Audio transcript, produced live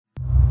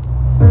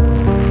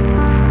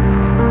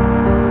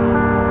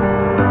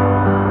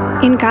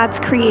God's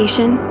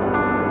creation,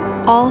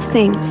 all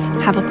things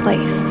have a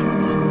place.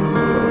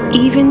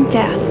 Even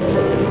death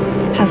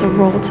has a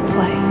role to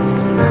play.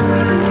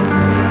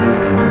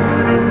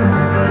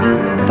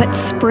 But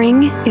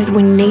spring is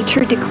when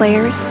nature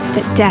declares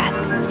that death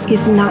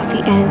is not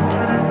the end,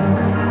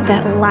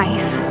 that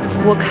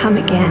life will come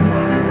again.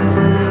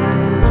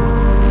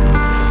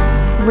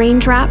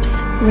 Raindrops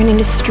run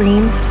into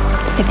streams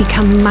that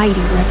become mighty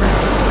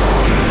rivers,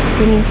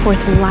 bringing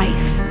forth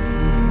life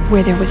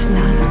where there was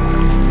none.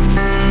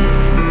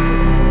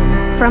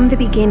 From the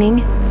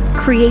beginning,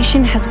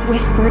 creation has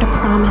whispered a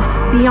promise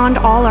beyond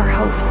all our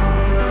hopes.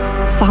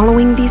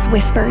 Following these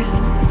whispers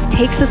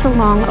takes us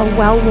along a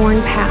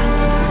well-worn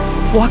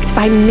path, walked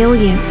by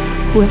millions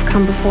who have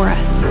come before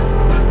us.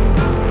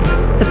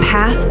 The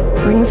path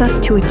brings us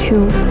to a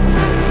tomb.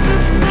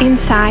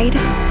 Inside,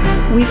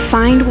 we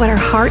find what our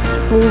hearts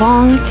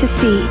long to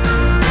see.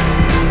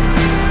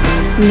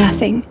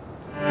 Nothing.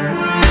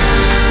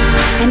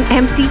 An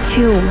empty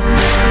tomb,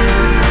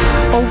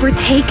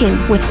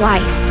 overtaken with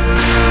life.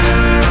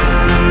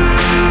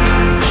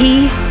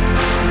 He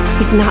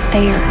is not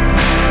there.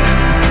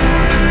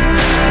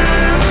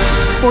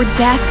 For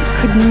death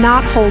could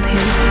not hold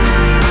him.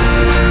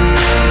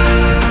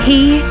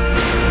 He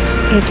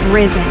is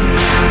risen.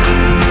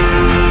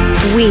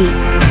 We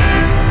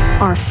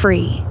are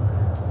free.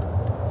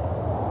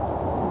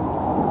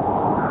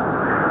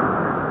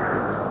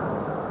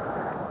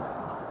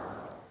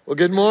 Well,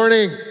 good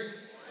morning.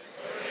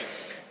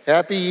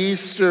 Happy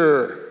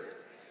Easter.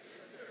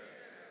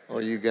 Oh,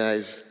 you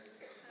guys,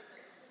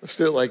 let's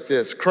do it like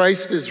this.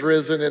 Christ is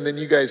risen, and then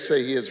you guys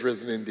say he is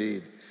risen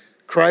indeed.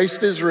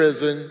 Christ is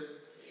risen.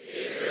 He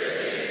is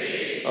risen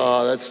indeed.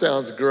 Oh, that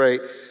sounds great.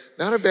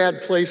 Not a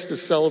bad place to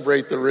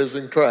celebrate the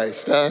risen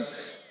Christ, huh?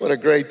 What a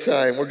great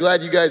time. We're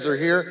glad you guys are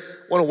here.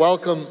 I want to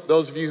welcome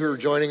those of you who are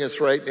joining us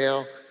right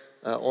now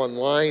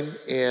online,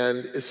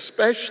 and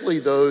especially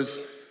those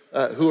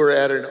who are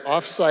at an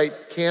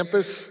off-site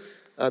campus.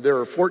 There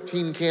are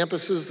 14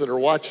 campuses that are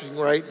watching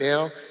right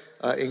now,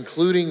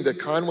 including the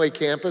Conway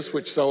campus,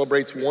 which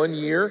celebrates 1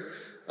 year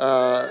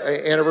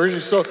anniversary.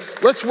 So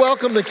let's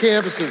welcome the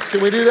campuses.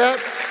 Can we do that?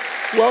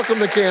 Welcome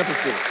the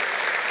campuses.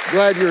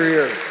 Glad you're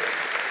here.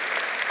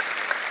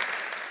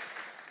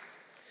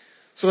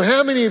 So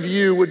how many of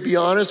you would be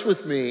honest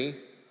with me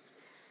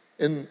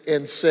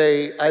and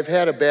say, I've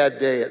had a bad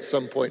day at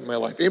some point in my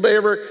life? Anybody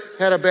ever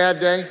had a bad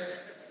day?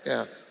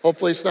 Yeah.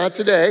 Hopefully it's not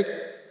today,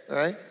 all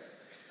right?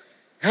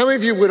 How many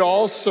of you would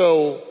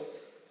also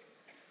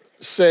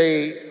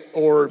say,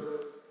 or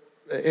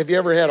have you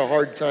ever had a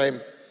hard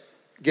time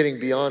getting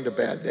beyond a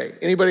bad day?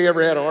 Anybody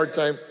ever had a hard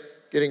time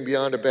getting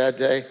beyond a bad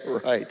day?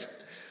 Right.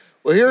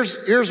 Well,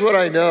 here's what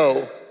I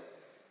know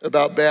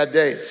about bad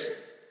days.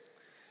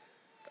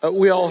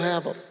 We all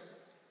have them.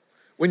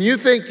 When you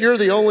think you're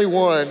the only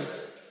one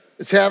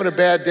that's having a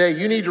bad day,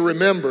 you need to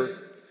remember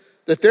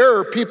that there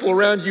are people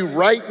around you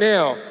right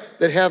now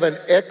that have an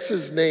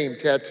ex's name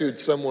tattooed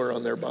somewhere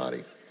on their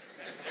body.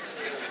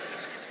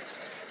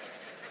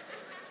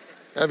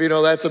 How do you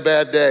know that's a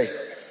bad day?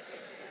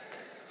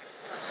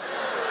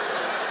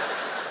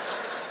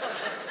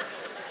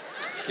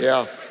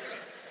 Yeah.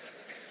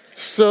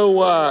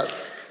 So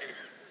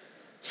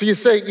you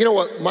say, you know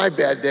what my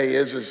bad day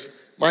is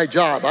my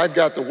job. I've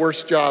got the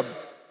worst job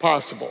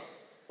possible.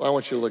 Well, I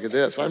want you to look at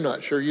this. I'm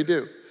not sure you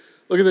do.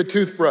 Look at the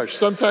toothbrush.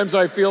 Sometimes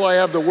I feel I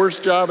have the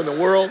worst job in the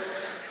world.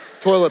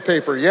 Toilet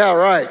paper, yeah,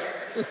 right.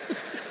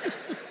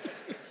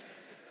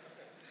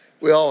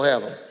 We all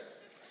have them.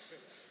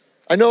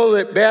 I know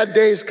that bad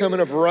days come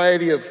in a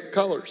variety of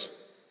colors.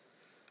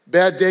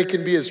 Bad day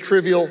can be as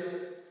trivial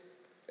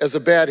as a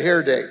bad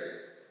hair day.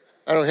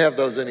 I don't have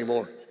those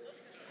anymore.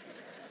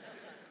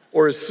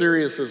 Or as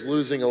serious as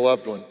losing a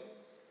loved one.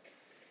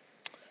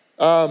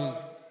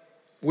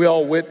 We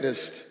all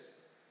witnessed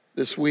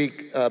this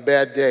week a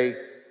bad day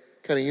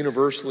kind of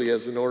universally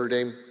as the Notre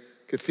Dame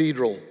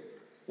Cathedral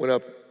went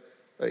up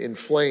in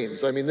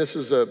flames. I mean, this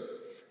is a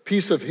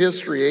piece of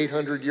history,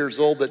 800 years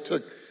old,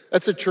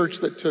 that's a church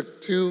that took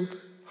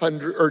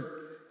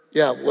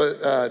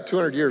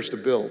 200 years to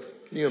build.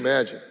 Can you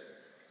imagine?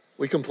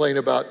 We complain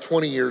about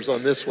 20 years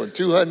on this one,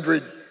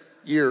 200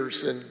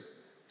 years, and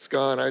it's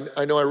gone.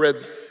 I know I read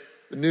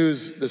the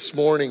news this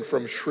morning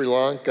from Sri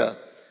Lanka,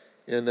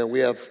 and we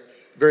have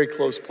very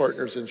close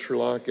partners in Sri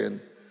Lanka, and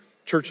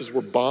churches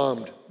were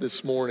bombed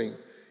this morning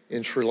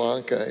in Sri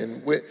Lanka,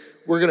 and we're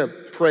going to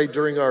pray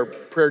during our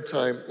prayer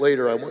time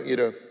later. I want you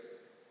to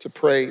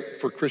pray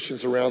for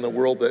Christians around the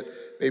world that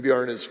maybe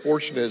aren't as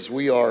fortunate as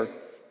we are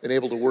and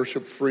able to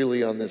worship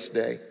freely on this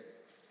day.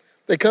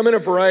 They come in a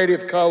variety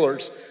of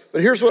colors,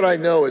 but here's what I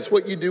know is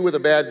what you do with a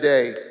bad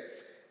day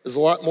is a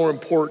lot more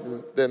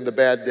important than the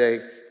bad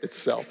day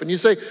itself. And you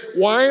say,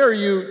 why are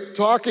you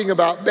talking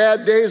about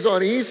bad days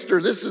on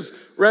Easter? This is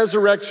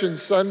Resurrection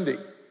Sunday,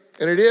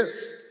 and it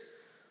is.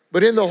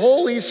 But in the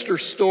whole Easter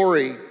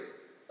story,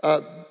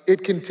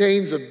 it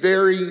contains a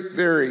very,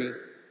 very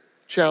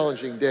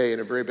challenging day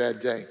and a very bad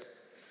day.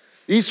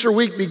 Easter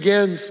week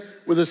begins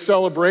with a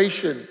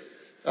celebration.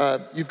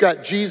 You've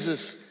got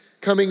Jesus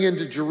coming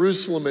into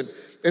Jerusalem,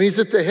 and he's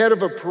at the head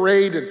of a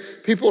parade, and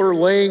people are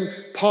laying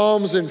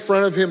palms in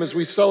front of him as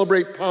we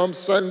celebrate Palm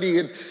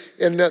Sunday,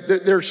 and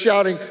they're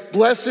shouting,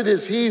 "Blessed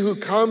is he who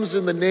comes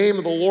in the name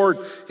of the Lord,"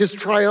 his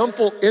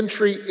triumphal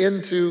entry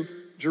into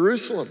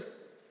Jerusalem.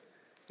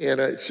 And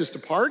it's just a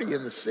party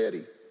in the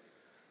city.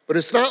 But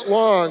it's not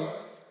long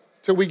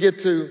till we get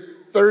to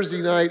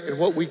Thursday night and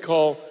what we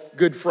call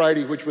Good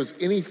Friday, which was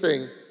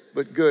anything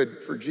but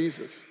good for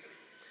Jesus.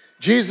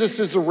 Jesus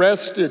is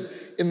arrested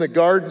in the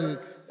Garden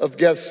of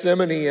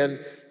Gethsemane, and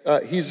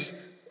he's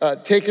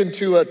taken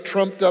to a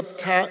trumped-up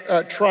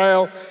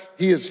trial.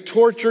 He is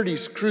tortured,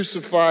 he's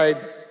crucified,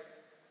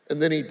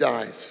 and then he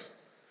dies.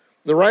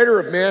 The writer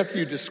of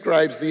Matthew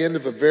describes the end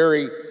of a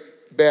very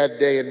bad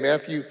day in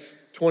Matthew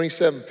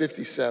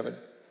 27:57.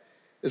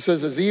 It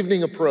says, as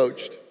evening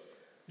approached,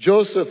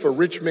 Joseph, a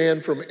rich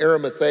man from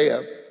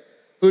Arimathea,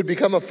 who had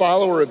become a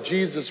follower of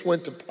Jesus,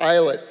 went to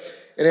Pilate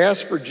and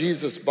asked for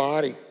Jesus'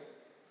 body.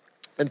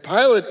 And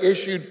Pilate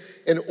issued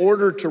an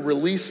order to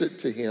release it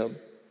to him.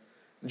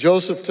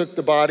 Joseph took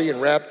the body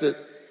and wrapped it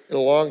in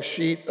a long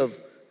sheet of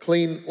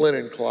clean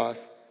linen cloth.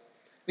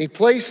 And he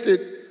placed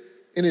it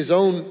in his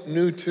own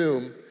new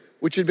tomb,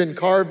 which had been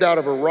carved out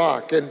of a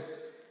rock. And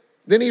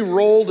then he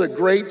rolled a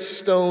great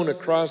stone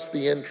across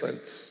the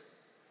entrance,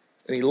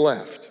 and he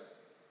left.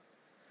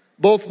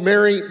 Both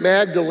Mary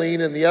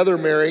Magdalene and the other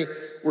Mary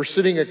were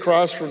sitting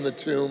across from the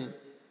tomb,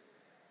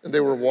 and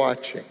they were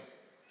watching.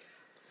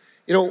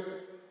 You know,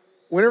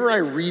 whenever I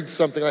read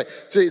something like,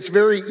 it's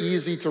very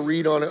easy to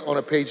read on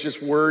a page,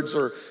 just words,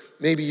 or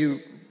maybe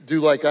you do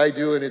like I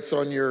do, and it's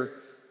on your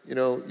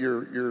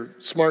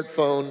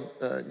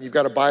smartphone. You've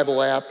got a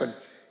Bible app,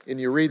 and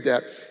you read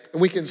that.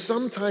 And we can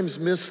sometimes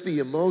miss the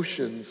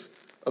emotions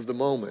of the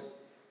moment.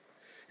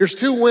 Here's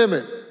two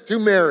women, two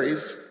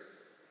Marys,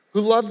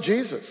 who loved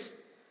Jesus.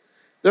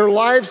 Their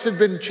lives had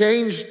been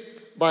changed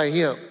by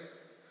him.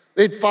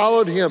 They'd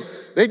followed him.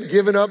 They'd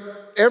given up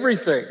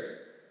everything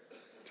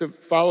to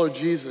follow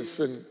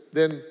Jesus, and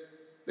then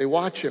they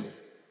watch him.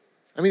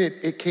 I mean,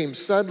 it came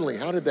suddenly.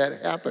 How did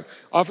that happen?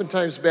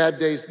 Oftentimes, bad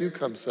days do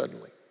come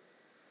suddenly.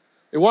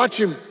 They watch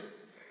him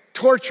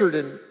tortured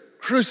and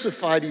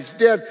crucified. He's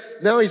dead.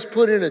 Now he's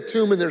put in a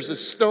tomb, and there's a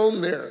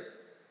stone there.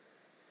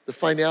 The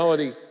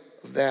finality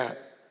of that.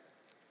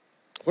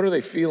 What are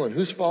they feeling?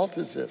 Whose fault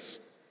is this?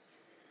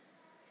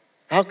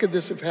 How could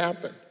this have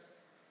happened?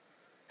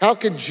 How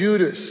could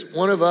Judas,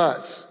 one of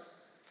us,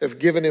 have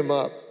given him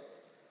up?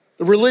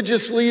 The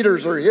religious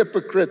leaders are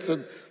hypocrites,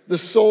 and the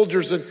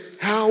soldiers, and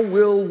how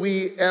will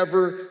we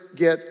ever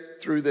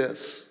get through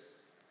this?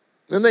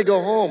 Then they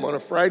go home on a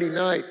Friday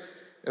night,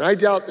 and I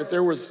doubt that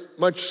there was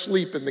much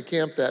sleep in the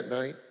camp that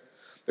night.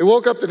 They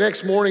woke up the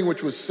next morning,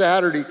 which was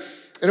Saturday,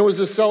 and it was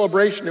a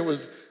celebration. It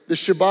was the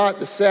Shabbat,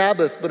 the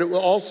Sabbath, but it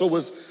also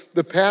was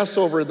the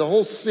Passover. The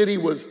whole city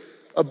was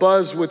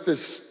abuzz with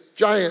this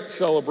giant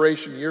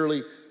celebration,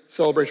 yearly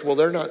celebration. Well,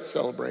 they're not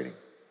celebrating.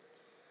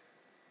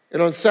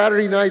 And on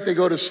Saturday night, they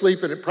go to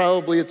sleep, and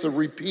it's a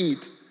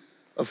repeat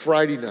of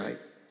Friday night.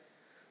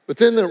 But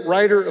then the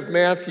writer of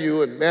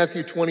Matthew, in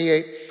Matthew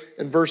 28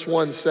 and verse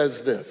 1,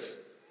 says this.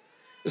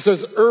 It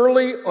says,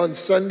 early on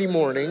Sunday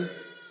morning,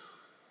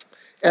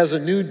 as a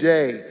new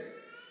day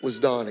was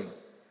dawning,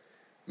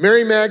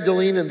 Mary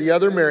Magdalene and the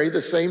other Mary,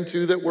 the same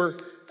two that were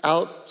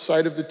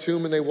outside of the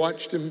tomb, and they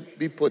watched him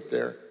be put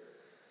there.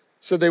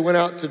 So they went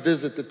out to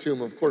visit the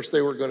tomb. Of course,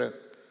 they were going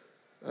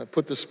to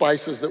put the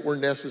spices that were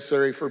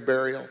necessary for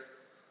burial.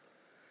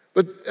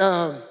 But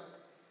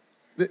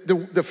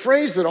the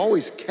phrase that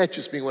always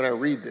catches me when I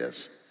read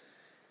this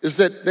is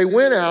that they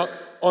went out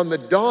on the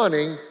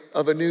dawning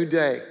of a new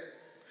day.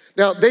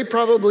 Now, they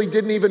probably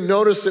didn't even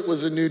notice it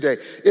was a new day.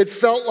 It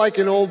felt like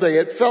an old day.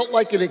 It felt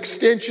like an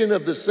extension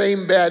of the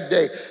same bad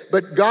day.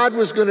 But God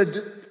was going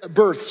to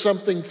birth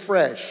something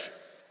fresh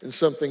and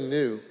something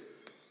new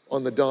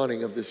on the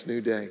dawning of this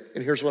new day.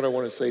 And here's what I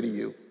want to say to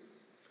you.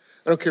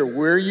 I don't care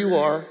where you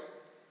are,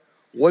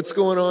 what's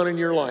going on in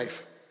your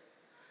life.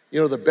 You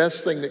know, the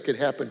best thing that could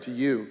happen to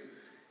you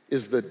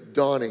is the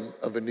dawning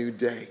of a new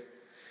day.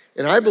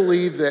 And I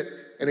believe that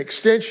an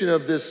extension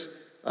of this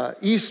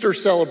Easter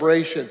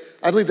celebration,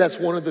 I believe that's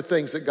one of the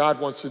things that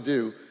God wants to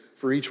do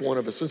for each one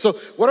of us. And so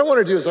what I want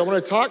to do is I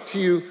want to talk to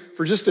you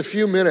for just a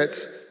few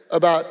minutes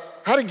about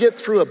how to get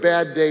through a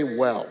bad day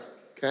well,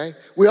 okay?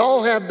 We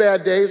all have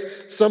bad days.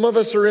 Some of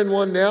us are in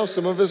one now.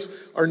 Some of us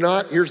are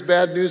not. Here's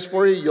bad news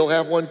for you. You'll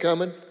have one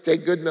coming.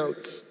 Take good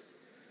notes.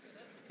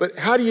 But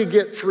how do you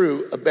get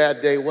through a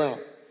bad day well?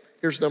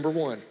 Here's number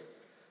one.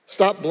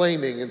 Stop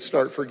blaming and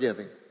start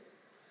forgiving.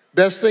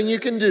 Best thing you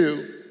can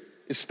do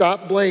is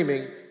stop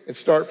blaming and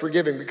start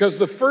forgiving. Because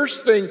the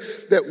first thing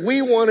that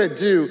we want to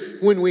do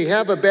when we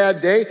have a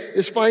bad day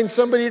is find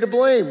somebody to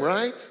blame,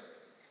 right?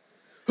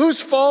 Whose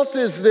fault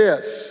is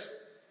this?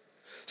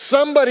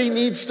 Somebody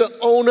needs to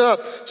own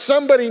up.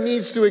 Somebody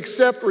needs to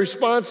accept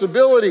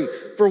responsibility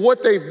for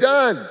what they've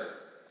done.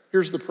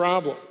 Here's the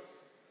problem.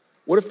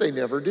 What if they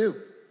never do?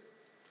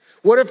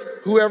 What if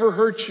whoever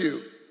hurt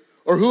you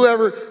or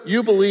whoever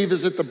you believe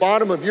is at the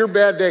bottom of your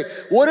bad day,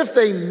 what if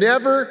they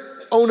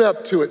never own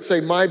up to it.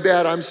 Say, my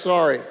bad, I'm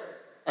sorry,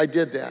 I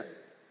did that.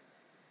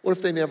 What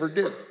if they never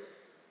do?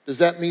 Does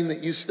that mean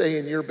that you stay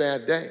in your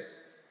bad day?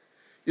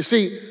 You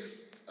see,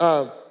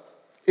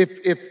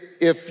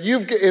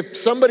 if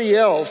somebody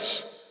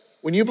else,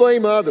 when you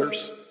blame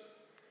others,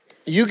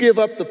 you give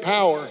up the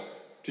power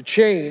to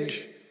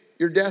change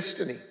your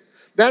destiny.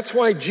 That's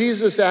why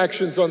Jesus'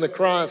 actions on the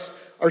cross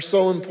are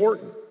so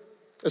important.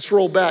 Let's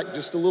roll back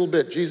just a little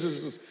bit.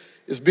 Jesus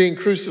is being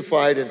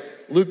crucified, and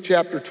Luke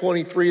chapter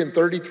 23 and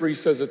 33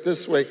 says it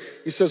this way.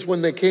 He says,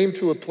 when they came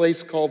to a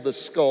place called the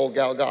skull,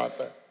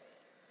 Golgotha,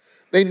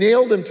 they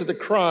nailed him to the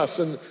cross,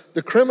 and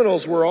the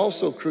criminals were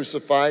also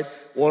crucified,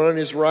 one on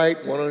his right,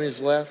 one on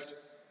his left.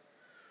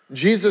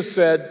 Jesus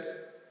said,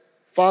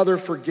 Father,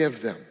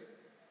 forgive them,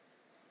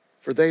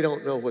 for they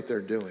don't know what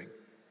they're doing.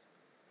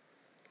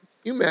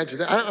 Can you imagine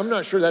that? I'm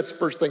not sure that's the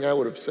first thing I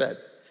would have said.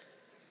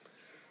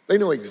 They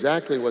know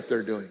exactly what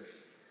they're doing.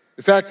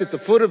 In fact, at the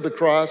foot of the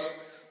cross,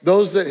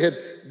 those that had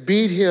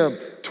beat him,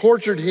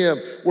 tortured him,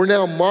 were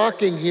now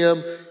mocking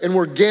him and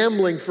were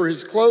gambling for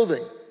his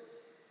clothing.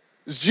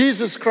 As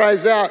Jesus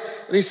cries out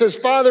and he says,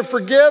 Father,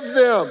 forgive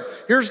them.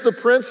 Here's the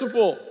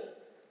principle.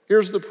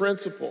 Here's the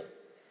principle.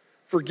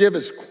 Forgive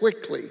as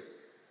quickly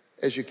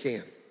as you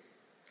can.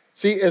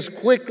 See,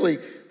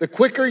 the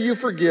quicker you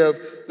forgive,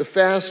 the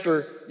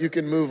faster you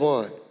can move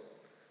on.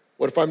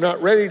 What if I'm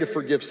not ready to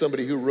forgive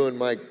somebody who ruined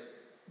my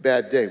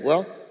bad day?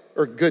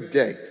 Or good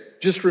day.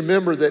 Just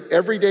remember that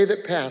every day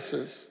that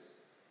passes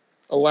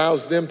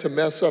allows them to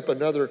mess up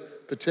another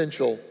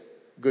potential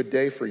good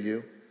day for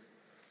you.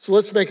 So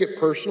let's make it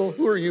personal.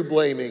 Who are you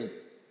blaming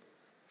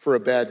for a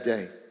bad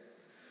day?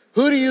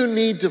 Who do you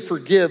need to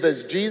forgive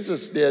as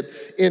Jesus did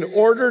in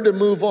order to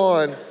move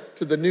on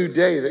to the new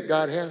day that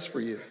God has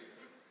for you?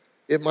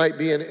 It might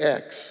be an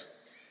ex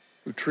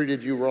who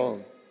treated you wrong.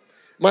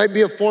 It might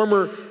be a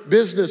former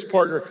business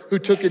partner who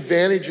took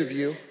advantage of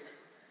you.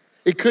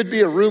 It could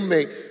be a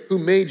roommate who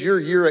made your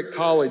year at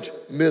college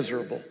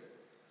miserable.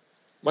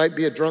 It might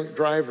be a drunk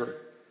driver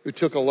who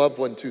took a loved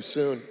one too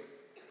soon.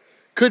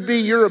 Could be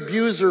your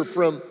abuser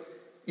from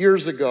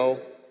years ago,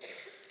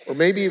 or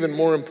maybe even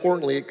more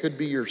importantly, it could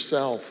be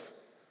yourself,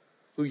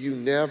 who you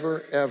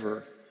never,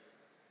 ever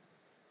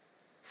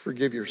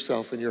forgive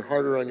yourself, and you're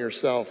harder on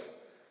yourself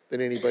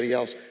than anybody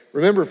else.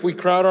 Remember, if we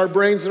crowd our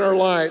brains and our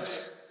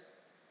lives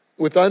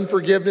with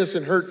unforgiveness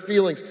and hurt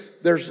feelings,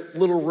 there's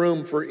little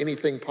room for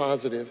anything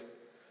positive.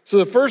 So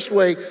the first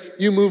way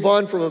you move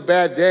on from a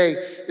bad day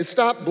is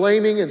stop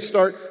blaming and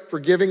start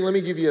forgiving. Let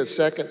me give you a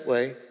second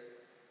way,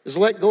 is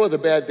let go of the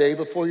bad day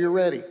before you're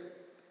ready.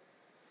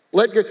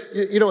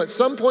 At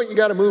some point you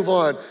got to move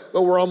on,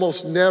 but we're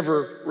almost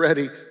never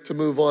ready to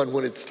move on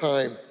when it's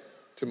time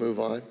to move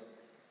on.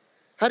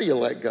 How do you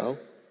let go?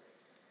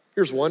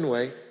 Here's one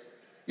way.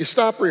 You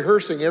stop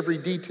rehearsing every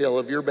detail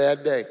of your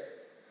bad day.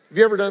 Have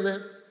you ever done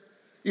that?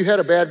 You had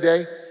a bad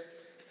day?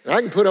 And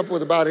I can put up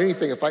with about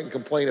anything if I can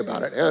complain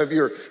about it. How many of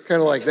you are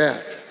kind of like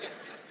that?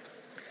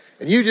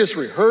 And you just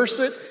rehearse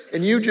it,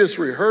 and you just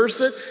rehearse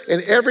it,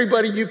 and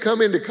everybody you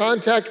come into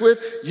contact with,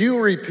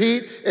 you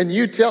repeat, and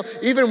you tell.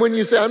 Even when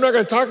you say, I'm not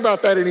going to talk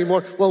about that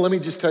anymore, well, let me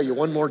just tell you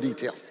one more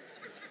detail.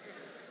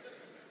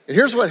 And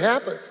here's what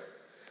happens.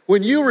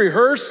 When you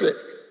rehearse it,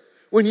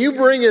 when you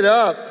bring it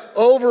up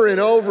over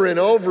and over and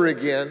over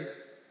again,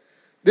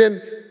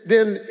 then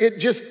it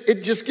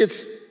just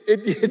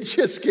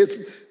gets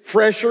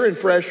fresher and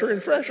fresher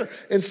and fresher.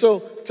 And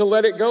so to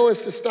let it go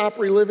is to stop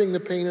reliving the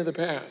pain of the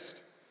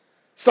past.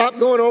 Stop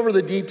going over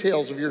the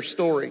details of your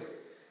story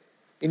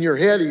in your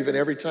head even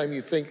every time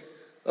you think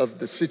of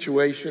the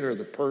situation or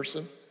the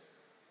person.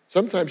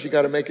 Sometimes you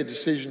got to make a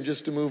decision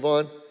just to move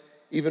on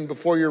even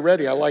before you're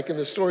ready. I like in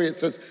the story it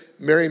says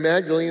Mary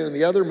Magdalene and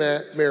the other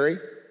Mary,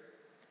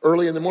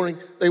 early in the morning,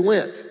 they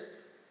went.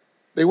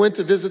 They went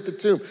to visit the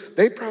tomb.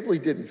 They probably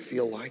didn't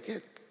feel like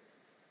it.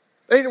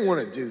 They didn't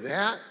want to do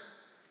that.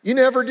 You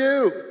never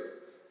do.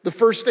 The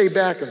first day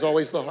back is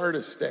always the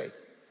hardest day.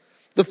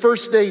 The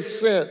first day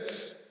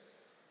since,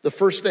 the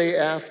first day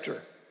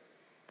after.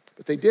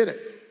 But they did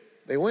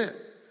it. They went.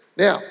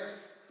 Now,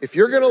 if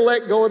you're going to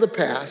let go of the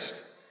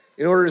past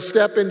in order to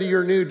step into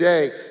your new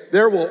day,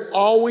 there will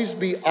always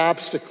be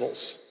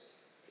obstacles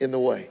in the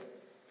way.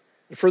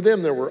 And for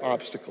them, there were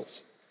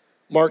obstacles.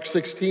 Mark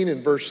 16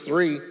 and verse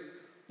 3,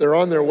 they're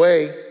on their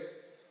way, and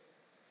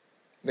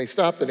they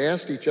stopped and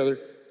asked each other,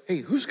 hey,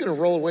 who's going to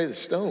roll away the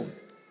stone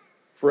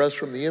for us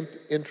from the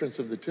entrance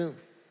of the tomb?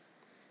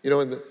 In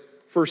the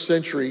first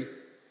century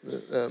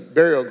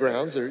burial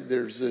grounds,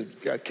 there's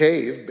a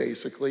cave,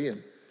 basically,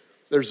 and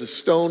there's a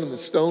stone, and the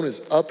stone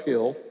is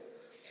uphill,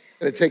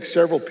 and it takes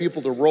several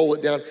people to roll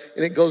it down,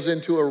 and it goes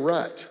into a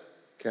rut,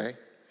 okay?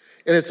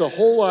 And it's a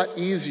whole lot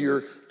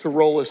easier to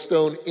roll a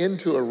stone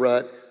into a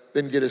rut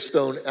than get a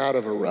stone out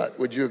of a rut.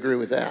 Would you agree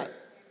with that?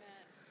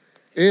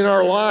 Amen. In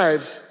our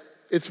lives,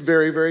 it's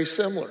very, very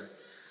similar.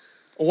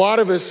 A lot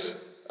of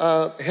us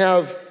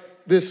have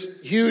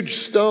this huge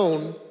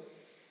stone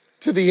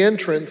to the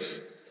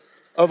entrance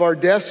of our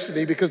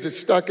destiny because it's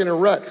stuck in a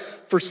rut.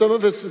 For some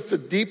of us, it's a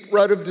deep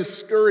rut of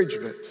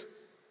discouragement.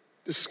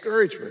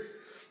 Discouragement.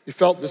 You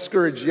felt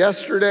discouraged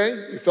yesterday.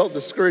 You felt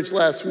discouraged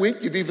last week.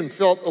 You've even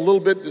felt a little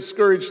bit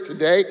discouraged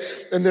today.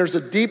 And there's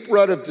a deep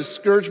rut of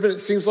discouragement. It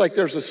seems like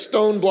there's a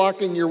stone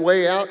blocking your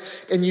way out,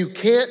 and you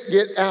can't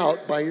get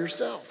out by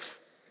yourself.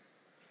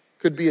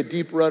 Could be a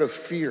deep rut of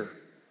fear.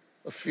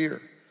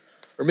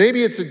 Or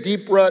maybe it's a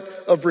deep rut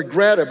of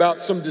regret about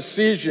some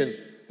decision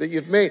that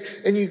you've made,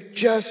 and you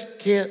just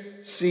can't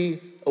see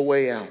a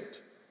way out.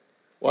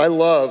 Well, I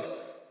love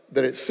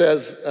that it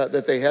says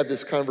that they had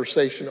this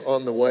conversation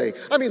on the way.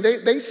 I mean,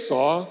 they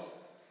saw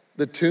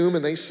the tomb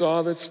and they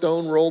saw the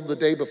stone rolled the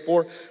day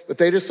before, but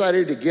they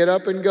decided to get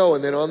up and go.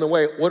 And then on the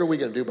way, what are we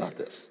going to do about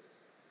this?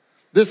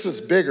 This is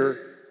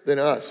bigger than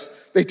us.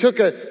 They took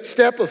a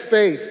step of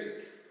faith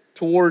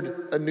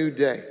toward a new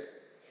day.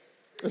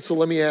 And so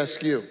let me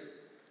ask you,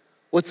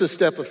 what's a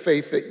step of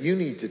faith that you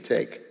need to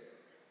take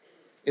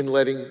in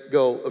letting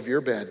go of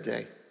your bad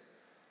day?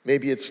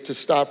 Maybe it's to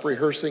stop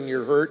rehearsing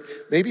your hurt.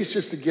 Maybe it's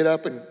just to get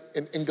up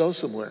and go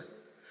somewhere.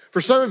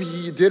 For some of you,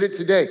 you did it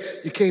today.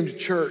 You came to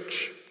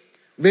church.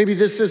 Maybe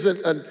this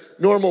isn't a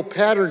normal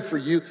pattern for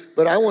you,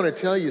 but I want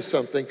to tell you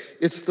something.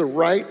 It's the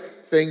right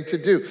thing to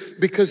do,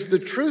 because the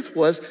truth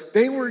was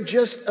they were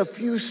just a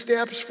few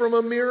steps from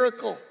a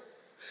miracle.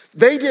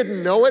 They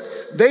didn't know it.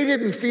 They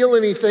didn't feel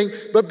anything,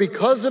 but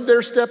because of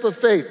their step of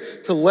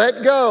faith to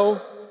let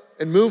go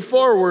and move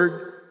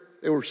forward,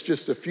 they were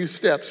just a few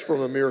steps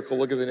from a miracle.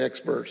 Look at the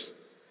next verse. It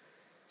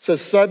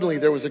says, suddenly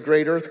there was a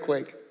great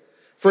earthquake,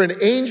 for an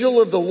angel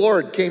of the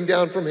Lord came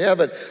down from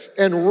heaven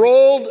and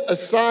rolled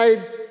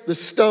aside the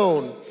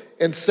stone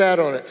and sat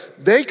on it.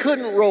 They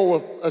couldn't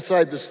roll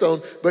aside the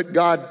stone, but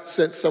God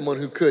sent someone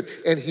who could,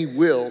 and he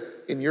will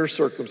in your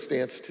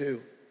circumstance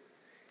too.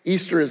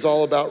 Easter is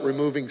all about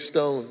removing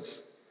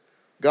stones.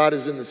 God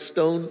is in the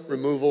stone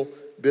removal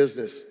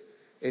business.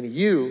 And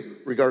you,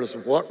 regardless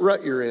of what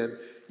rut you're in,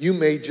 you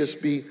may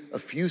just be a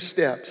few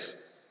steps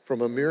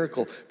from a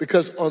miracle,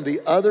 because on the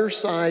other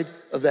side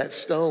of that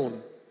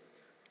stone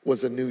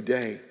was a new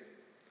day.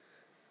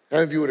 How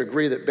many of you would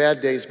agree that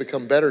bad days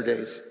become better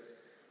days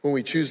when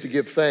we choose to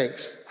give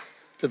thanks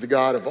to the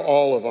God of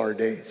all of our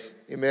days?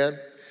 Amen?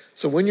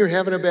 So when you're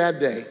having a bad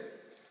day,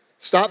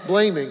 stop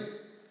blaming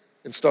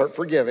and start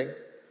forgiving.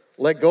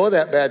 Let go of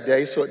that bad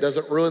day so it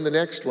doesn't ruin the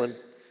next one.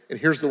 And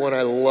here's the one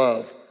I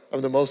love.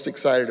 I'm the most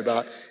excited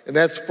about, and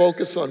that's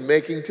focus on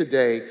making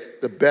today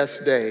the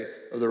best day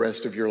of the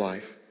rest of your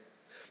life.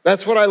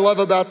 That's what I love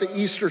about the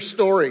Easter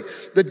story.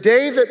 The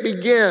day that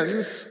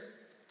begins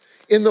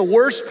in the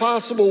worst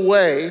possible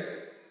way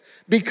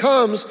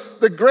becomes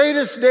the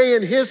greatest day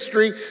in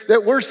history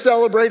that we're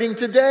celebrating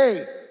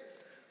today.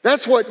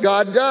 That's what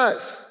God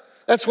does.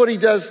 That's what he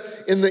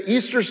does in the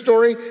Easter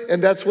story,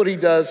 and that's what he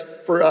does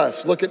for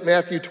us. Look at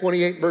Matthew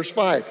 28, verse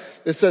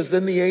 5. It says,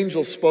 then the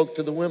angel spoke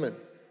to the women.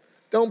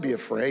 Don't be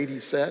afraid, he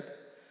said.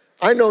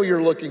 I know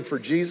you're looking for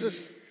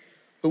Jesus,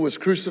 who was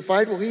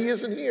crucified. Well, he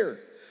isn't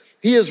here.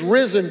 He has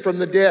risen from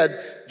the dead,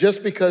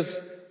 just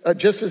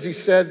as he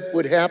said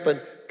would happen.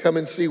 Come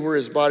and see where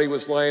his body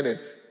was lying and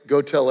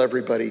go tell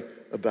everybody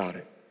about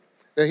it.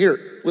 Now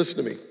here,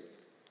 listen to me,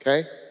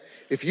 okay?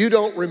 If you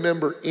don't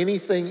remember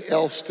anything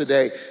else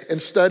today,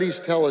 and studies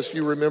tell us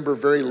you remember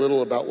very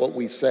little about what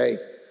we say,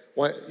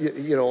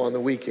 on the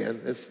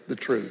weekend, it's the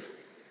truth.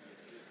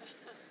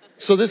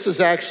 So this is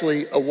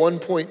actually a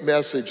one-point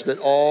message that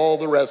all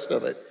the rest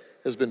of it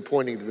has been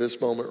pointing to this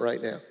moment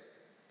right now.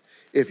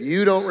 If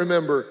you don't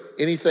remember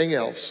anything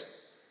else,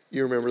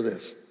 you remember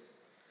this.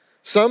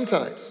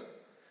 Sometimes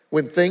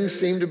when things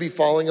seem to be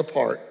falling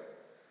apart,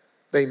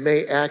 they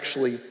may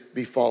actually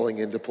be falling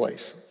into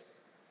place.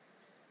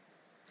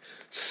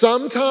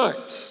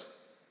 Sometimes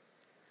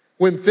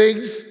when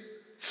things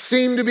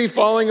seem to be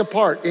falling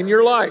apart in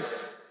your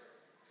life,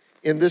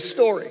 in this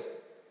story,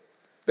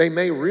 they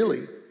may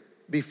really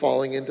be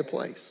falling into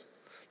place.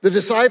 The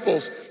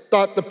disciples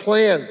thought the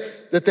plan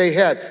that they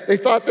had, they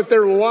thought that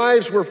their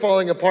lives were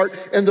falling apart,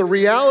 and the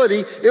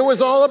reality, it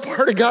was all a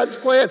part of God's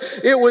plan.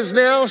 It was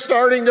now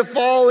starting to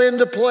fall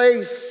into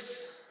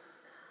place.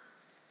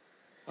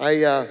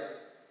 I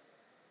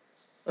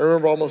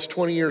remember almost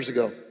 20 years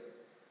ago,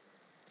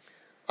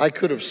 I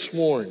could have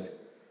sworn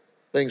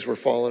things were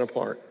falling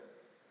apart.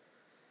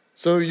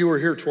 Some of you were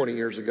here 20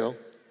 years ago.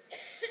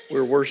 We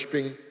were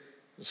worshiping in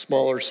a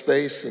smaller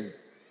space, and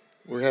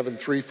we're having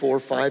 3, 4,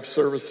 5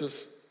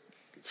 services,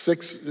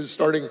 6,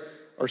 starting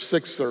our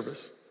 6th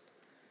service.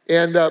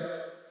 And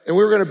we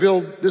were going to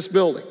build this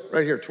building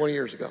right here 20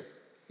 years ago,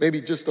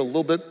 maybe just a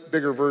little bit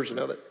bigger version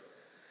of it.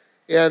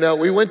 And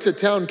we went to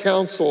town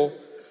council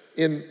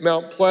in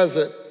Mount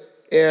Pleasant,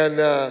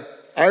 and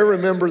I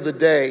remember the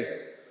day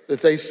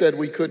that they said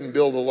we couldn't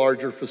build a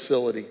larger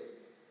facility.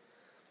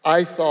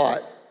 I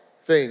thought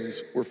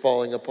things were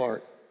falling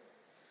apart.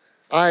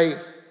 I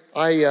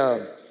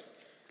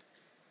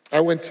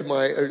went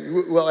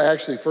to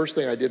actually, first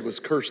thing I did was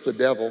curse the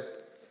devil.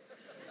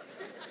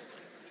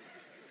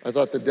 I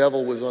thought the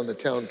devil was on the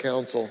town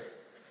council.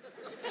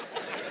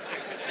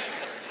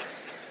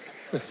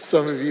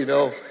 Some of you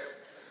know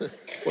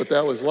what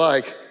that was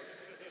like.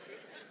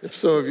 If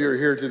some of you are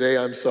here today,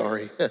 I'm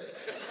sorry.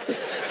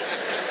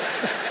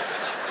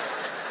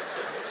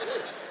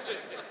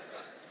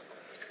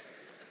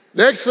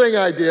 Next thing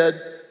I did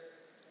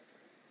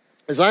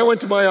is I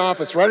went to my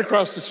office right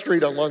across the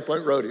street on Long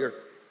Point Road here.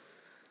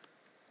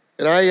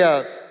 And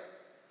I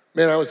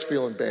was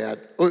feeling bad.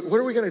 What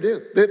are we going to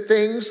do? That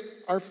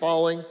things are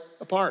falling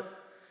apart.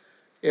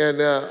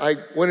 And I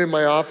went in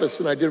my office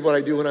and I did what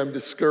I do when I'm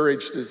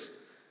discouraged is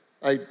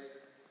I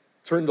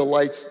turned the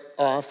lights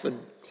off and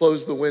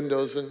closed the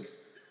windows and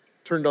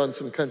turned on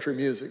some country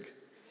music.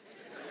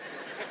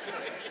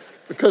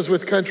 Because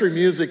with country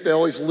music, they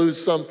always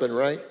lose something,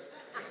 right?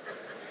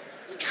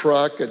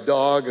 Truck, a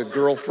dog, a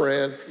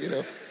girlfriend, you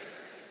know.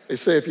 They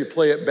say if you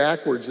play it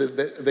backwards,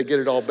 they get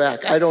it all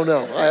back. I don't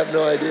know. I have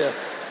no idea.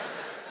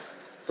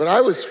 But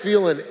I was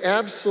feeling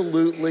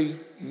absolutely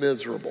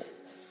miserable.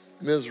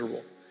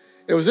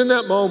 It was in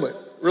that moment,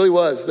 really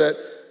was, that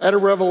I had a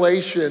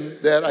revelation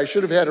that I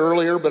should have had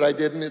earlier, but I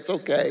didn't. It's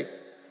okay.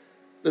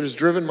 That has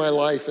driven my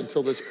life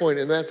until this point,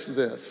 and that's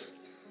this,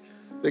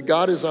 that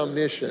God is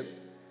omniscient,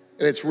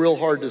 and it's real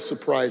hard to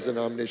surprise an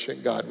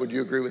omniscient God. Would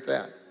you agree with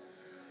that?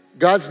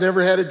 God's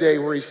never had a day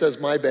where he says,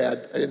 my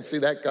bad, I didn't see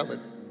that coming,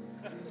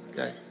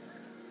 okay?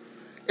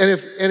 And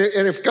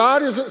if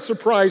God isn't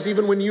surprised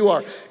even when you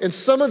are, and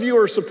some of you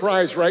are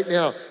surprised right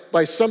now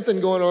by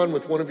something going on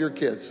with one of your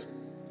kids,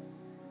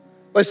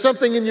 by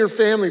something in your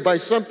family, by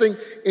something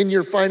in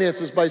your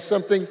finances, by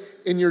something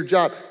in your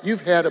job,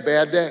 you've had a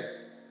bad day.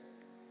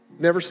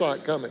 Never saw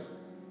it coming.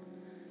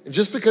 And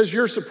just because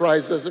you're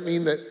surprised doesn't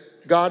mean that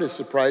God is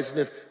surprised. And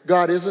if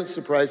God isn't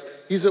surprised,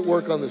 he's at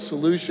work on the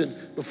solution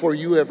before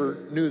you ever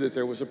knew that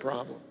there was a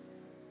problem.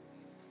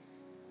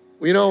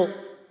 Well, you know,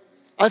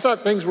 I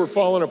thought things were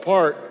falling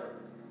apart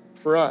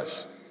for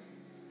us,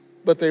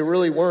 but they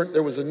really weren't.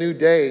 There was a new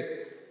day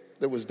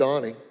that was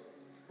dawning.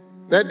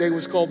 That day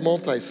was called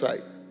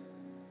multi-site.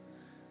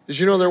 Did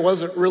you know there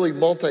wasn't really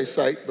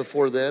multi-site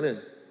before then?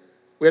 And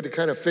we had to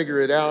kind of figure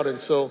it out. And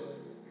so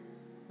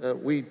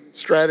we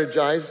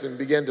strategized and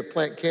began to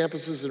plant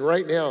campuses. And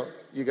right now,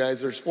 you guys,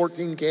 there's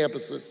 14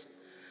 campuses.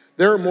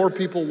 There are more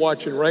people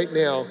watching right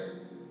now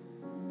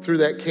through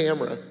that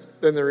camera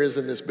than there is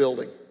in this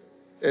building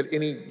at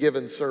any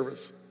given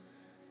service.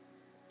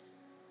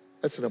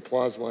 That's an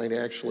applause line,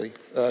 actually.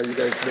 You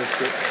guys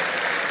missed it.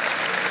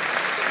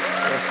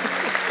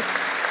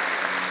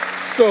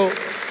 So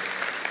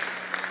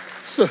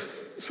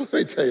let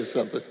me tell you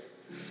something.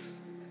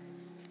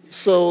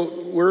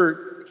 So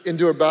we're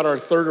into about our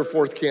third or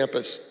fourth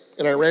campus,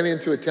 and I ran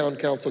into a town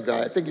council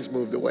guy. I think he's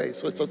moved away,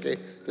 so it's okay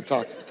to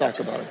talk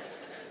about him.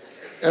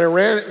 And I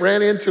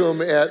ran into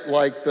him at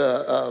like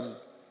the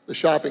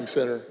shopping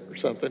center or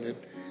something, and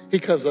he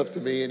comes up to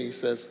me and he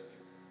says,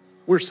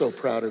 "We're so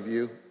proud of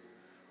you.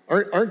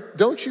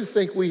 Don't you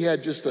think we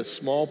had just a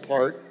small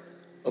part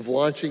of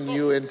launching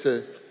you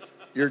into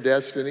your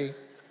destiny?"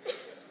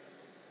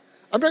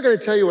 I'm not going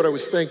to tell you what I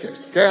was thinking,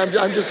 okay?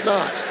 I'm just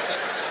not.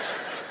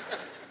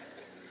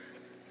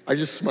 I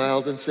just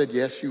smiled and said,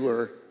 yes, you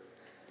were.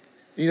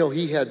 You know,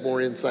 he had more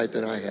insight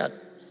than I had.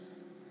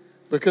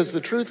 Because the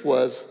truth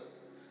was,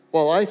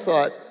 while I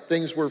thought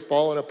things were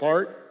falling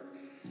apart,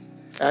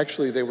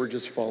 actually they were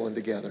just falling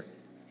together.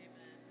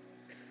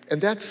 And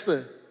that's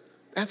the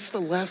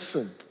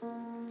lesson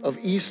of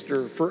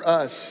Easter for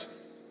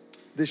us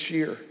this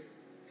year.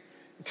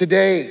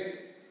 Today,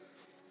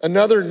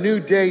 another new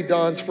day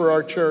dawns for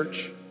our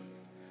church.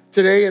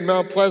 Today in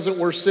Mount Pleasant,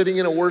 we're sitting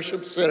in a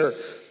worship center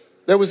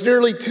that was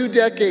nearly 2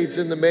 decades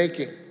in the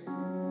making.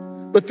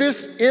 But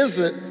this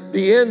isn't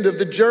the end of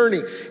the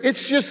journey.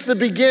 It's just the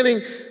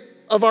beginning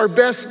of our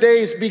best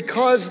days,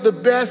 because the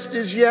best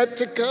is yet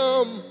to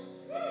come.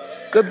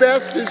 The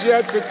best is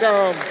yet to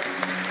come.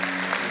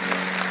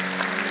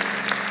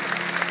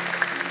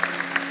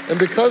 And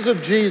because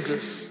of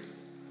Jesus,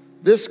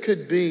 this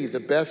could be the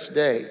best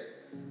day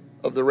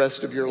of the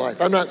rest of your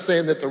life. I'm not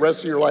saying that the rest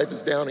of your life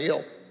is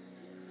downhill.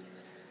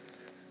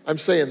 I'm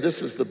saying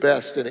this is the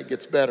best and it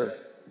gets better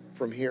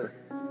from here.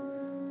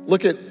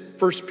 Look at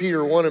 1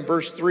 Peter 1 and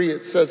verse 3.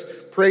 It says,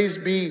 "Praise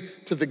be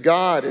to the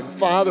God and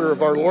Father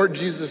of our Lord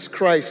Jesus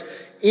Christ.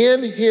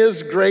 In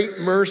his great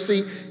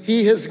mercy,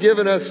 he has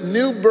given us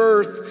new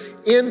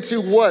birth into"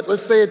 what?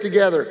 Let's say it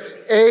together.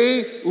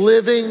 A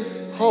living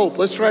hope.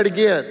 Let's try it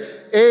again.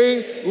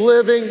 A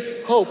living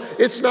hope.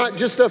 It's not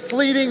just a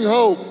fleeting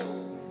hope,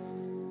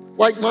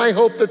 like my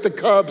hope that the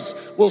Cubs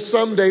will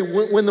someday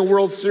win the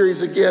World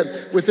Series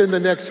again within the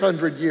next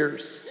 100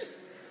 years.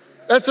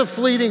 That's a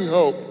fleeting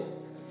hope.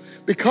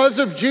 Because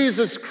of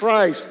Jesus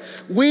Christ,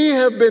 we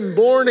have been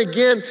born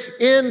again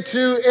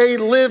into a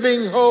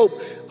living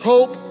hope.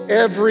 Hope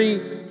every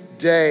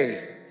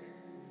day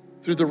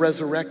through the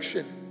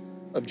resurrection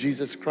of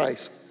Jesus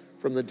Christ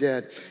from the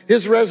dead.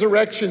 His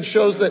resurrection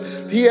shows that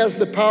he has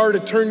the power to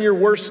turn your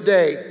worst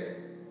day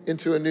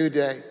into a new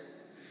day.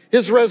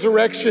 His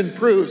resurrection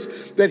proves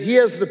that he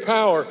has the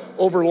power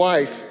over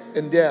life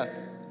and death.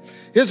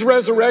 His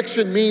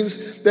resurrection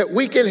means that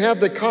we can have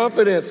the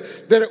confidence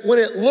that when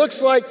it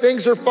looks like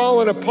things are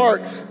falling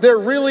apart, they're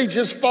really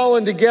just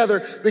falling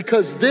together,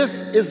 because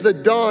this is the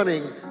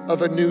dawning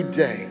of a new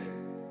day.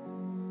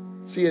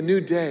 See, a new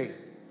day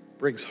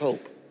brings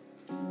hope.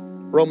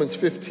 Romans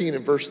 15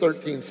 and verse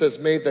 13 says,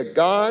 may the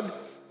God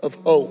of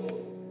hope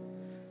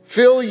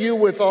fill you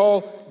with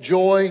all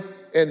joy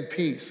and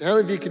peace. How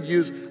many of you could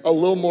use a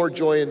little more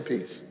joy and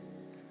peace?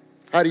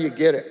 How do you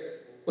get it?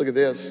 Look at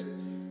this.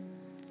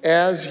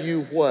 As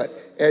you what?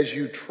 As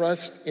you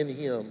trust in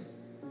him,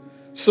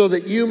 so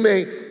that you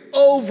may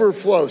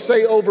overflow.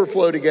 Say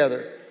overflow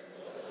together.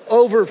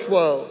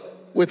 Overflow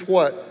with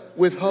what?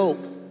 With hope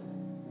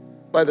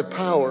by the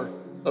power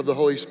of the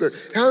Holy Spirit.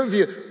 How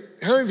many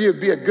of you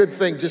would be a good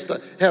thing just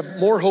to have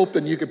more hope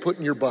than you could put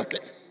in your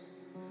bucket?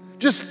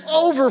 Just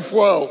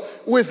overflow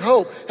with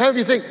hope. How many of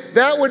you think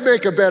that would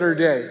make a better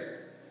day?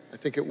 I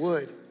think it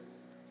would.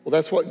 Well,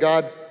 that's what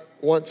God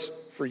wants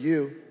for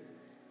you.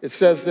 It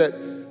says that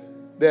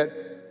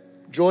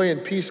joy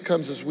and peace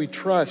comes as we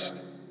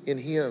trust in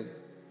him.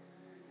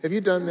 Have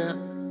you done that?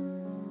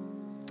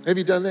 Have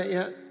you done that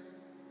yet?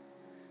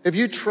 Have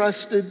you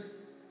trusted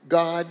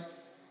God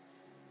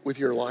with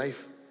your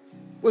life?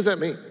 What does that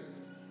mean?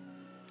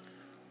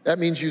 That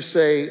means you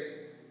say,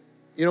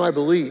 you know, I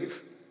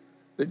believe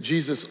that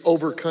Jesus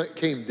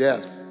overcame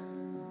death,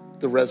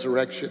 the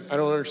resurrection. I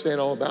don't understand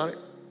all about it,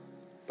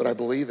 but I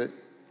believe it.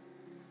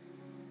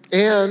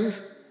 And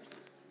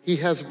he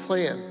has a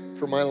plan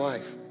for my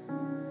life.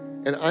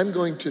 And I'm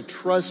going to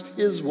trust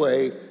his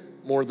way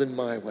more than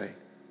my way.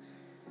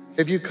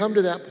 Have you come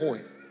to that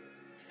point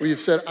where you've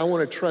said, I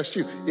want to trust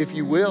you? If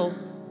you will,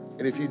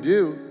 and if you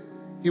do,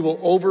 he will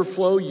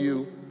overflow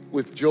you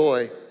with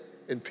joy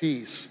and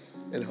peace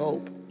and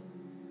hope.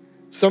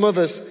 Some of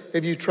us,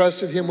 have you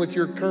trusted him with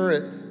your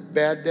current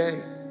bad day?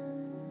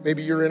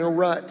 Maybe you're in a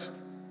rut.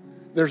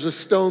 There's a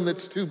stone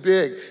that's too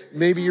big.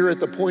 Maybe you're at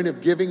the point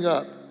of giving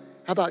up.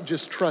 How about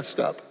just trust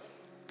up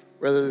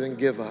rather than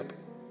give up?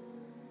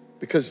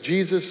 Because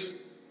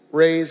Jesus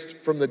raised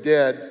from the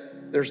dead,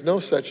 there's no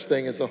such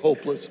thing as a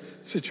hopeless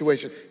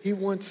situation. He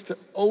wants to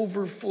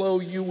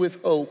overflow you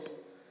with hope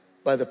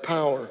by the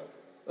power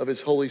of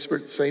his Holy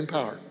Spirit, same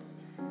power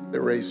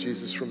that raised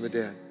Jesus from the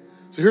dead.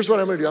 So here's what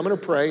I'm going to do. I'm going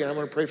to pray, and I'm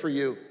going to pray for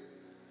you.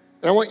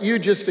 And I want you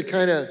just to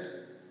kind of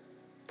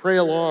pray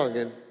along,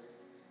 and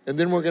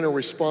then we're going to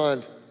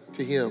respond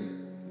to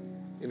him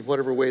in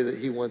whatever way that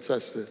he wants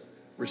us to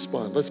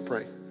respond. Let's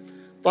pray.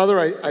 Father,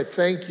 I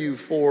thank you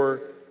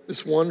for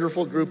this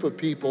wonderful group of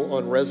people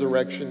on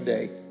Resurrection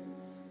Day.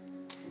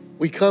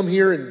 We come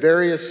here in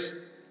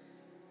various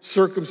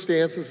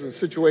circumstances and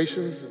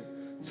situations.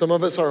 And some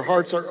of us, our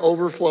hearts are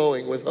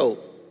overflowing with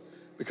hope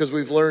because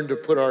we've learned to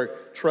put our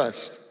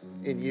trust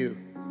in you.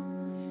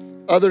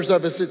 Others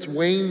of us, it's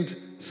waned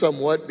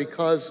somewhat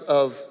because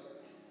of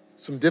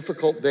some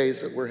difficult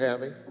days that we're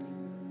having.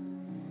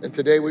 And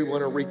today we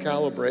want to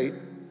recalibrate,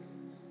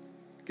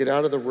 get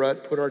out of the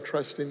rut, put our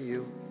trust in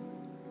you.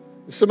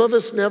 And some of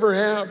us never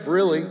have,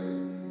 really.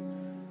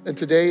 And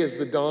today is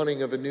the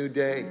dawning of a new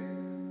day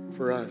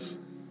for us.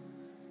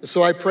 And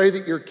so I pray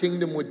that your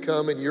kingdom would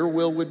come and your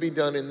will would be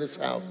done in this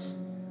house.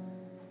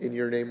 In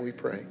your name we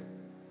pray.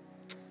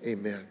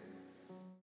 Amen.